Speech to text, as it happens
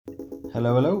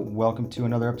Hello, hello. Welcome to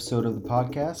another episode of the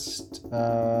podcast.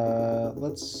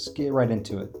 Let's get right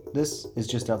into it. This is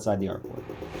just outside the airport.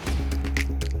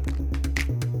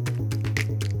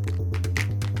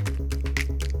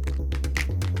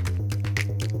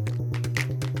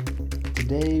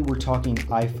 Today we're talking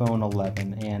iPhone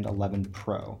 11 and 11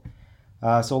 Pro.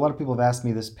 So a lot of people have asked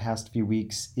me this past few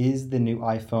weeks, is the new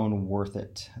iPhone worth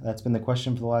it? That's been the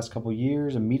question for the last couple of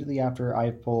years, immediately after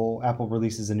Apple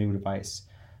releases a new device.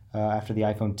 After the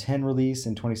iPhone 10 release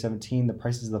in 2017, the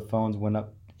prices of the phones went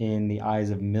up in the eyes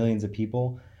of millions of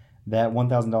people. That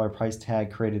 $1,000 price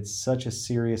tag created such a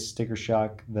serious sticker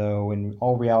shock, though in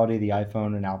all reality, the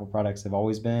iPhone and Apple products have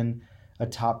always been a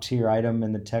top tier item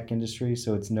in the tech industry,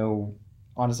 so it's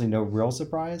honestly no real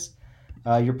surprise.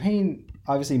 You're paying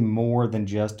obviously more than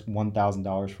just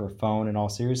 $1,000 for a phone in all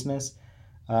seriousness.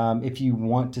 If you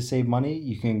want to save money,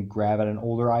 you can grab at an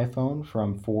older iPhone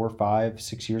from 4, 5,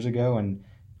 6 years ago,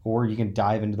 or you can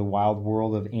dive into the wild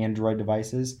world of Android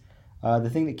devices. The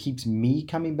thing that keeps me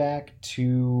coming back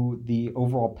to the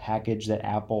overall package that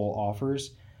Apple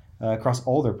offers across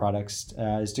all their products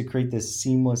is to create this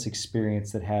seamless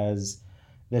experience that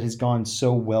has gone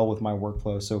so well with my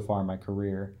workflow so far in my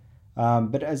career.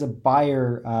 But as a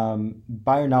buyer,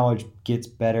 buyer knowledge gets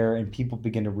better and people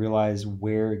begin to realize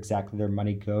where exactly their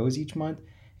money goes each month.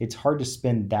 It's hard to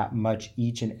spend that much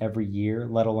each and every year,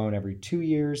 let alone every 2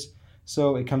 years.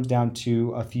 So it comes down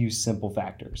to a few simple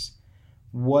factors.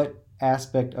 What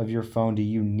aspect of your phone do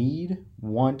you need,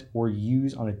 want, or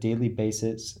use on a daily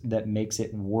basis that makes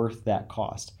it worth that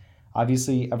cost?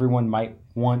 Obviously, everyone might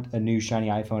want a new shiny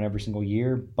iPhone every single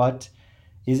year, but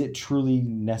is it truly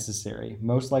necessary?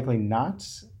 Most likely not,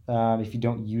 if you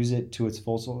don't use it to its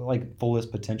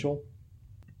fullest potential.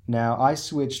 Now, I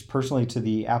switched personally to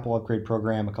the Apple Upgrade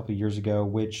program a couple of years ago,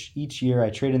 which each year I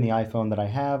trade in the iPhone that I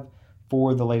have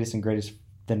for the latest and greatest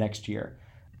the next year.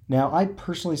 Now, I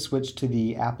personally switched to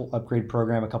the Apple Upgrade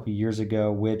program a couple of years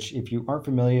ago, which, if you aren't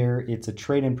familiar, it's a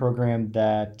trade-in program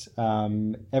that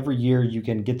every year you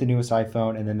can get the newest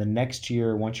iPhone, and then the next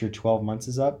year, once your 12 months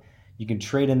is up, you can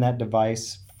trade in that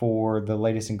device for the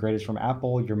latest and greatest from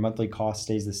Apple. Your monthly cost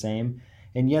stays the same.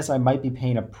 And yes, I might be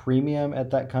paying a premium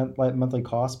at that monthly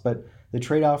cost, but the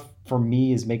trade-off for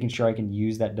me is making sure I can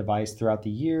use that device throughout the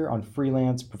year on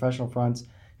freelance, professional fronts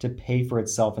to pay for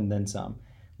itself and then some.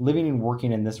 Living and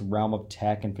working in this realm of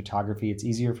tech and photography, it's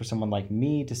easier for someone like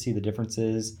me to see the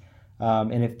differences.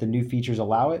 And if the new features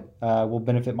allow it, will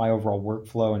benefit my overall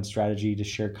workflow and strategy to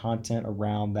share content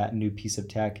around that new piece of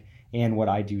tech and what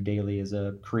I do daily as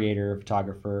a creator,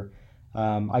 photographer.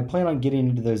 I plan on getting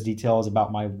into those details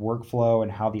about my workflow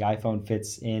and how the iPhone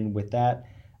fits in with that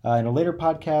in a later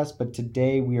podcast, but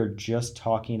today we are just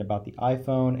talking about the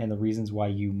iPhone and the reasons why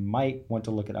you might want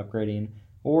to look at upgrading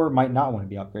or might not want to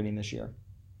be upgrading this year.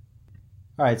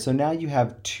 All right, so now you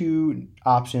have two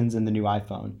options in the new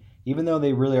iPhone. Even though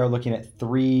they really are looking at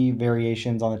three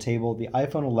variations on the table, the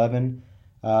iPhone 11,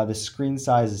 the screen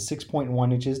size is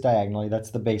 6.1 inches diagonally.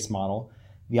 That's the base model.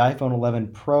 The iPhone 11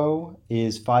 Pro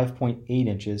is 5.8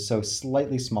 inches, so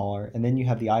slightly smaller. And then you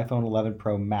have the iPhone 11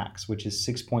 Pro Max, which is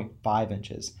 6.5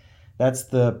 inches. That's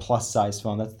the plus size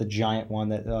phone. That's the giant one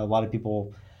that a lot of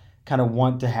people kind of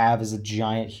want to have as a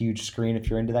giant, huge screen if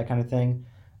you're into that kind of thing.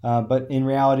 But in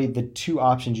reality, the two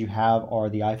options you have are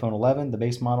the iPhone 11, the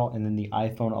base model, and then the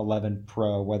iPhone 11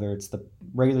 Pro, whether it's the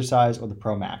regular size or the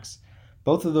Pro Max.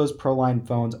 Both of those Pro line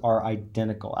phones are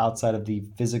identical outside of the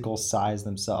physical size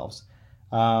themselves.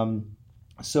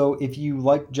 So if you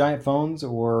like giant phones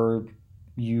or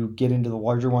you get into the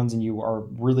larger ones and you are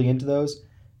really into those,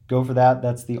 go for that.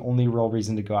 That's the only real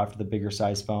reason to go after the bigger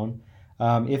size phone.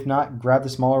 If not, grab the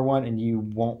smaller one and you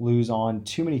won't lose on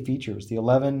too many features. The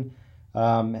 11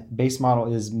 base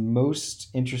model is most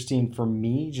interesting for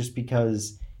me just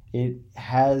because it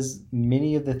has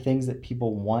many of the things that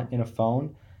people want in a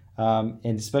phone.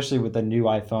 And especially with the new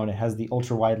iPhone, it has the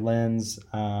ultra wide lens.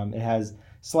 It has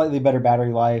slightly better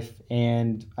battery life.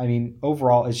 And I mean,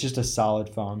 overall, it's just a solid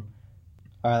phone.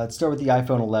 All right, let's start with the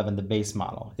iPhone 11, the base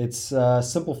model. It's a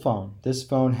simple phone. This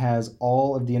phone has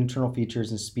all of the internal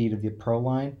features and speed of the Pro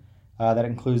line. That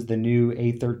includes the new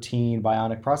A13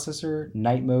 Bionic processor,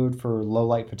 night mode for low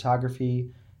light photography,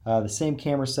 the same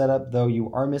camera setup, though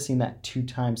you are missing that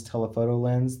 2x telephoto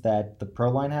lens that the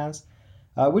Pro line has,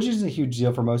 which is a huge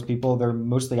deal for most people. They're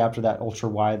mostly after that ultra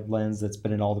wide lens that's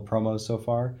been in all the promos so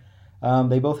far.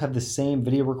 They both have the same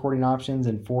video recording options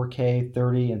in 4K,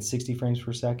 30, and 60 frames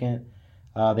per second.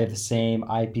 They have the same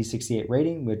IP68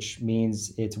 rating, which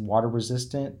means it's water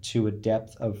resistant to a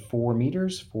depth of 4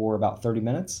 meters for about 30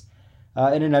 minutes.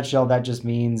 In a nutshell, that just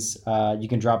means you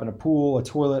can drop in a pool, a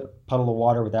toilet, puddle of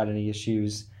water without any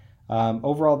issues.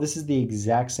 Overall, this is the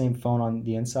exact same phone on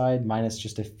the inside, minus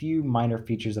just a few minor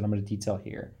features that I'm going to detail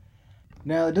here.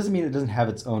 Now, it doesn't mean it doesn't have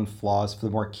its own flaws. For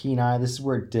the more keen eye, this is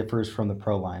where it differs from the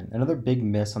Pro line. Another big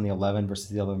miss on the 11 versus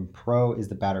the 11 Pro is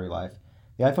the battery life.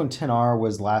 The iPhone XR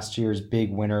was last year's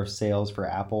big winner of sales for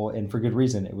Apple, and for good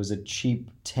reason. It was a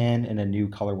cheap 10 in a new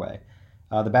colorway.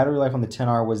 The battery life on the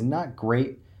XR was not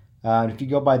great. If you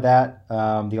go by that,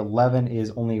 the 11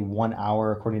 is only 1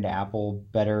 hour, according to Apple,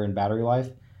 better in battery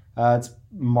life. It's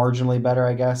marginally better,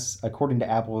 I guess. According to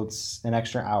Apple, it's an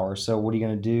extra hour. So what are you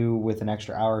going to do with an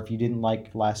extra hour? If you didn't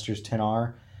like last year's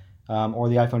XR or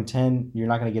the iPhone 10, you're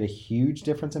not going to get a huge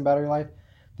difference in battery life.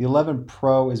 The 11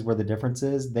 Pro is where the difference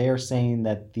is. They are saying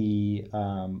that the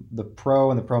Pro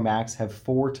and the Pro Max have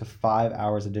 4 to 5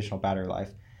 hours additional battery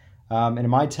life. And in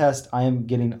my test, I am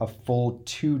getting a full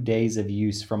 2 days of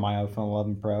use from my iPhone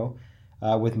 11 Pro.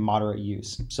 With moderate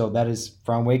use. So that is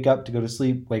from wake up to go to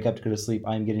sleep, wake up to go to sleep.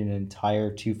 I'm getting an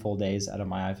entire 2 full days out of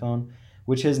my iPhone,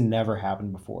 which has never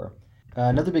happened before.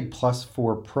 Another big plus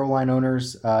for Pro line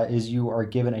owners is you are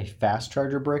given a fast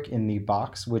charger brick in the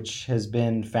box, which has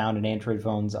been found in Android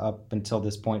phones up until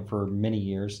this point for many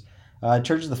years. It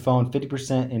charges the phone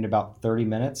 50% in about 30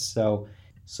 minutes.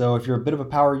 So if you're a bit of a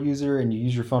power user and you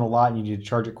use your phone a lot and you need to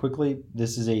charge it quickly,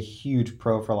 this is a huge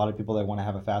pro for a lot of people that want to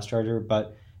have a fast charger.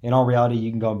 But in all reality,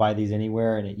 you can go and buy these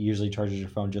anywhere and it usually charges your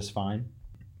phone just fine.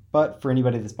 But for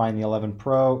anybody that's buying the 11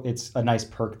 Pro, it's a nice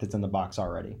perk that's in the box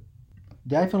already.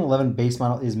 The iPhone 11 base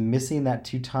model is missing that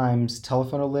 2x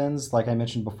telephoto lens, like I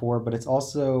mentioned before, but it's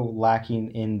also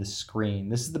lacking in the screen.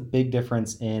 This is the big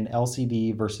difference in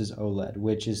LCD versus OLED,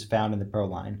 which is found in the Pro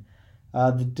line.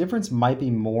 The difference might be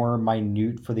more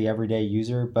minute for the everyday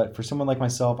user, but for someone like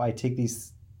myself, I take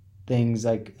these things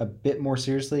like a bit more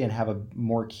seriously and have a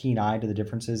more keen eye to the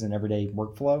differences in everyday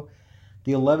workflow.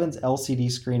 The 11's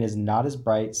LCD screen is not as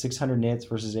bright, 600 nits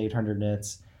versus 800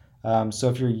 nits. So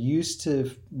if you're used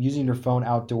to using your phone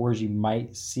outdoors, you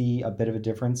might see a bit of a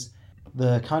difference.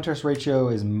 The contrast ratio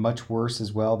is much worse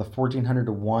as well, the 1400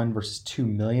 to 1 versus 2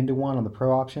 million to 1 on the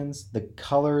Pro options. The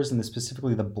colors and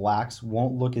specifically the blacks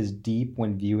won't look as deep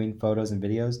when viewing photos and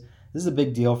videos. This is a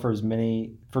big deal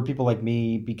for people like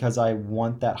me because I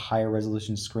want that higher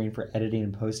resolution screen for editing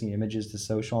and posting images to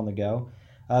social on the go.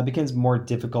 It becomes more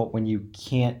difficult when you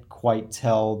can't quite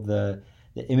tell the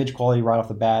image quality right off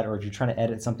the bat, or if you're trying to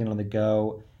edit something on the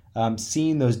go.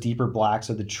 Seeing those deeper blacks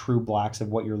or the true blacks of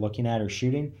what you're looking at or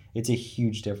shooting, it's a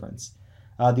huge difference.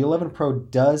 The 11 Pro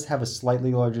does have a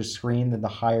slightly larger screen than the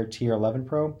higher tier 11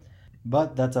 Pro,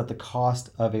 but that's at the cost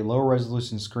of a lower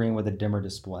resolution screen with a dimmer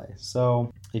display.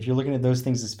 So if you're looking at those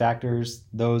things as factors,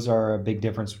 those are a big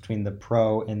difference between the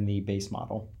Pro and the base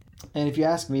model. And if you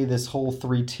ask me, this whole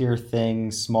 3-tier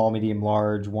thing, small, medium,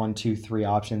 large, 1, 2, 3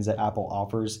 options that Apple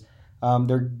offers,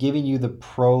 they're giving you the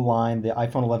Pro line, the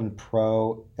iPhone 11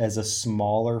 Pro, as a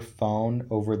smaller phone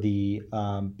over the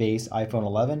base iPhone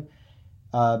 11.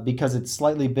 Because it's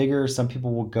slightly bigger, some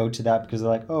people will go to that because they're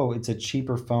like, oh, it's a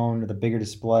cheaper phone with a bigger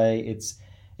display.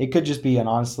 It could just be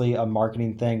honestly a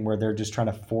marketing thing where they're just trying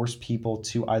to force people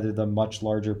to either the much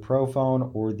larger Pro phone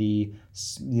or the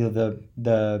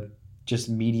just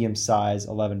medium size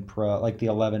 11 Pro, like the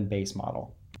 11 base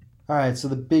model. All right, so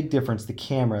the big difference, the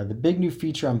camera. The big new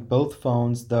feature on both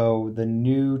phones, though, the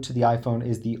new to the iPhone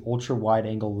is the ultra wide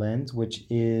angle lens, which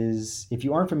is, if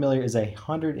you aren't familiar, is a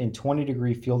 120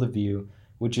 degree field of view,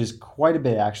 which is quite a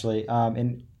bit actually.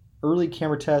 In early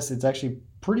camera tests, it's actually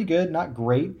pretty good, not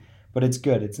great, but it's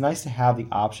good. It's nice to have the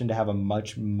option to have a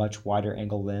much, much wider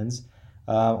angle lens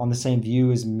on the same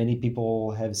view as many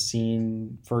people have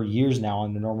seen for years now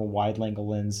on the normal wide angle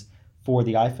lens for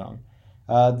the iPhone.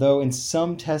 Though in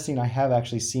some testing, I have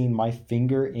actually seen my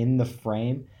finger in the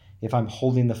frame if I'm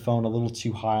holding the phone a little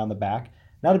too high on the back.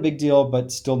 Not a big deal,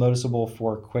 but still noticeable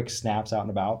for quick snaps out and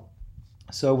about.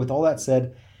 So with all that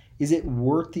said, is it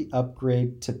worth the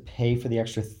upgrade to pay for the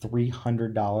extra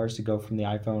 $300 to go from the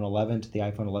iPhone 11 to the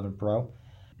iPhone 11 Pro?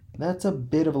 That's a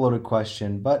bit of a loaded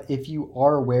question, but if you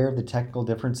are aware of the technical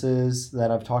differences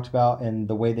that I've talked about and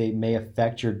the way they may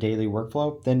affect your daily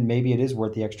workflow, then maybe it is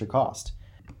worth the extra cost.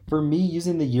 For me,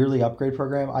 using the yearly upgrade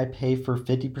program, I pay for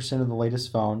 50% of the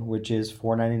latest phone, which is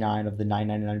 $499 of the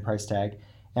 $999 price tag,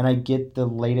 and I get the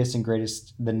latest and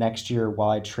greatest the next year while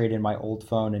I trade in my old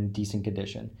phone in decent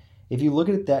condition. If you look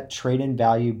at that trade-in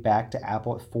value back to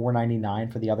Apple at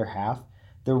 $499 for the other half,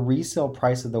 the resale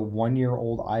price of the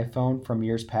 1-year-old iPhone from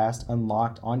years past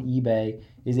unlocked on eBay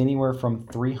is anywhere from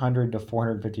 $300 to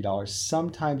 $450.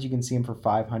 Sometimes you can see them for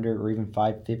 $500 or even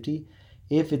 $550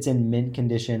 if it's in mint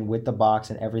condition with the box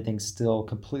and everything's still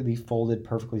completely folded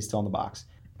perfectly still in the box.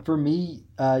 For me,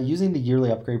 using the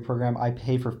yearly upgrade program, I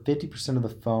pay for 50% of the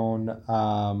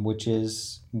phone, which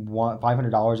is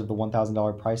 $500 of the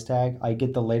 $1,000 price tag. I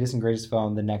get the latest and greatest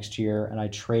phone the next year, and I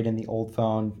trade in the old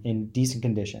phone in decent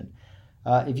condition.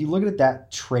 If you look at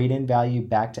that trade-in value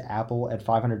back to Apple at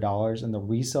 $500 and the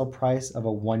resale price of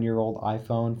a one-year-old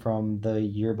iPhone from the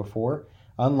year before,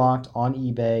 unlocked on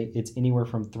eBay, it's anywhere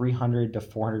from $300 to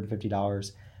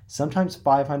 $450. Sometimes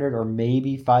 500 or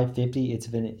maybe 550.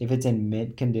 If it's in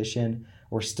mint condition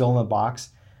or still in the box.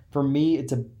 For me,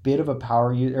 it's a bit of a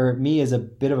power user, or me as a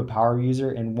bit of a power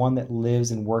user and one that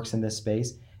lives and works in this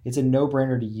space. It's a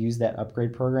no-brainer to use that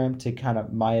upgrade program to kind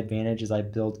of my advantage as I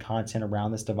build content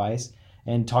around this device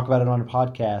and talk about it on a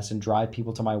podcast and drive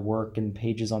people to my work and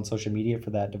pages on social media for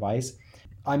that device.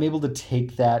 I'm able to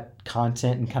take that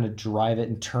content and kind of drive it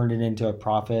and turn it into a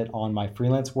profit on my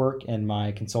freelance work and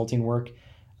my consulting work,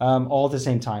 all at the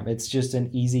same time. It's just an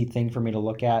easy thing for me to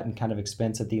look at and kind of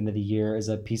expense at the end of the year as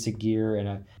a piece of gear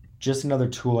and just another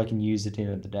tool I can use at the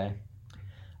end of the day.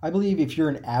 I believe if you're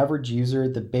an average user,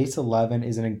 the base 11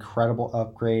 is an incredible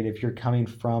upgrade. If you're coming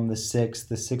from the 6,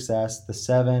 the 6S, the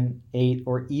 7, 8,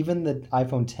 or even the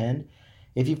iPhone 10,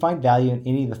 if you find value in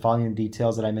any of the following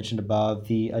details that I mentioned above,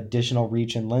 the additional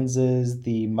reach in lenses,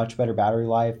 the much better battery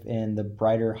life, and the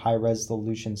brighter high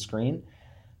resolution screen,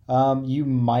 you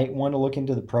might want to look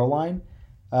into the Pro line.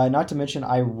 Not to mention,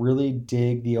 I really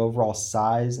dig the overall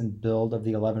size and build of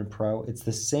the 11 Pro. It's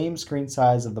the same screen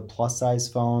size of the plus size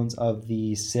phones of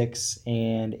the 6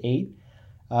 and 8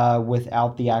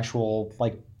 without the actual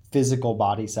physical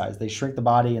body size. They shrink the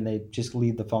body and they just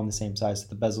leave the phone the same size, so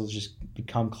the bezels just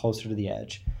become closer to the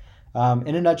edge.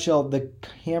 In a nutshell, the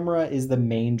camera is the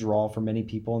main draw for many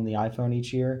people in the iPhone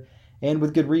each year, and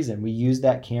with good reason. We use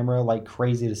that camera like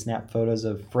crazy to snap photos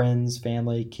of friends,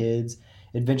 family, kids,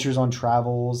 adventures on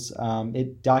travels.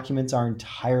 It documents our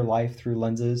entire life through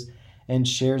lenses and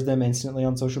shares them instantly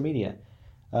on social media.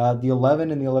 The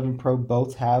 11 and the 11 Pro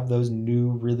both have those new,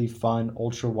 really fun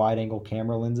ultra wide angle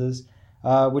camera lenses,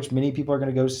 which many people are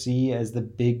going to go see as the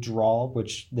big draw,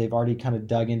 which they've already kind of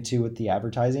dug into with the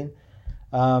advertising.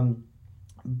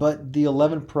 But the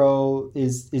 11 Pro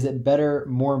is it better,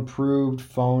 more improved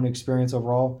phone experience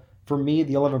overall? For me,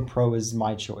 the 11 Pro is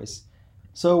my choice.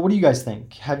 So what do you guys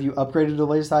think? Have you upgraded to the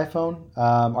latest iPhone?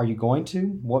 Are you going to?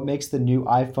 What makes the new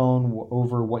iPhone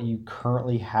over what you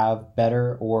currently have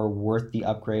better or worth the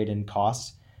upgrade in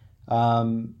cost?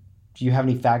 Do you have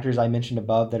any factors I mentioned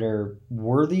above that are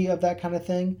worthy of that kind of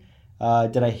thing?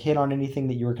 Did I hit on anything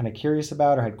that you were kind of curious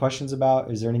about or had questions about?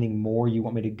 Is there anything more you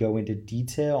want me to go into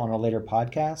detail on a later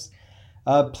podcast?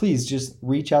 Please just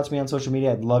reach out to me on social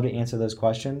media. I'd love to answer those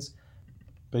questions.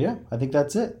 But yeah, I think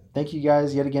that's it. Thank you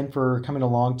guys yet again for coming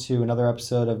along to another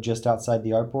episode of Just Outside the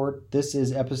Artboard. This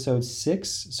is episode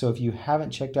 6, so if you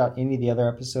haven't checked out any of the other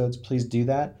episodes, please do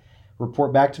that.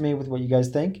 Report back to me with what you guys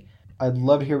think. I'd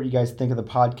love to hear what you guys think of the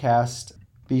podcast.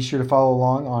 Be sure to follow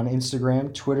along on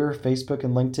Instagram, Twitter, Facebook,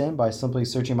 and LinkedIn by simply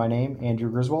searching my name, Andrew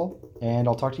Griswold. And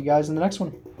I'll talk to you guys in the next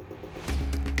one.